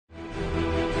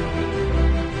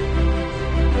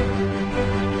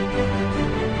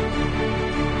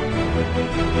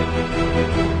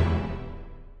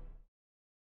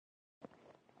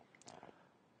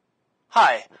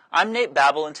Hi, I'm Nate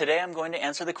Babel, and today I'm going to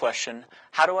answer the question,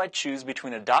 how do I choose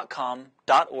between a .com,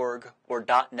 .org, or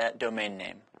 .net domain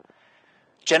name?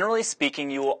 Generally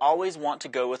speaking, you will always want to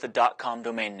go with a .com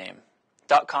domain name.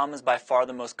 .com is by far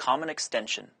the most common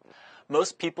extension.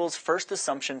 Most people's first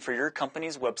assumption for your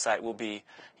company's website will be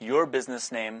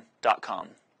yourbusinessname.com,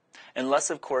 unless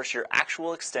of course your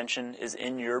actual extension is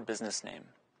in your business name.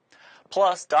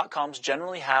 Plus, .coms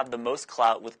generally have the most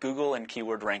clout with Google and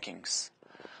keyword rankings.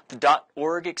 The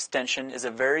 .org extension is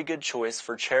a very good choice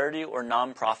for charity or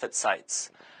nonprofit sites.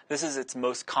 This is its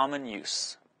most common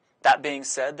use. That being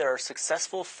said, there are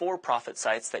successful for-profit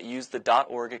sites that use the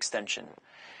 .org extension.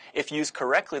 If used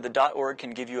correctly, the .org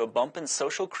can give you a bump in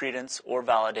social credence or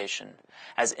validation,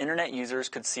 as internet users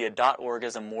could see a .org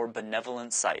as a more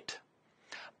benevolent site.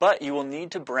 But you will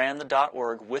need to brand the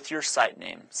 .org with your site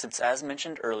name, since as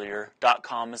mentioned earlier,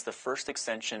 .com is the first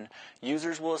extension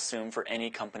users will assume for any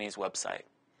company's website.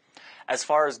 As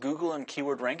far as Google and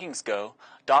keyword rankings go,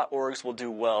 .orgs will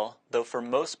do well, though for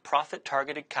most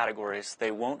profit-targeted categories,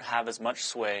 they won't have as much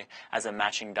sway as a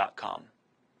matching .com.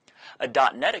 A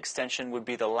 .net extension would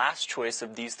be the last choice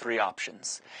of these three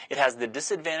options. It has the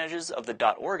disadvantages of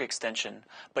the .org extension,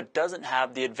 but doesn't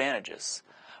have the advantages.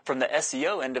 From the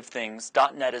SEO end of things,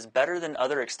 .net is better than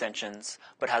other extensions,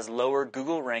 but has lower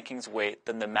Google rankings weight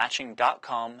than the matching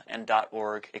 .com and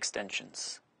 .org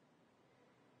extensions.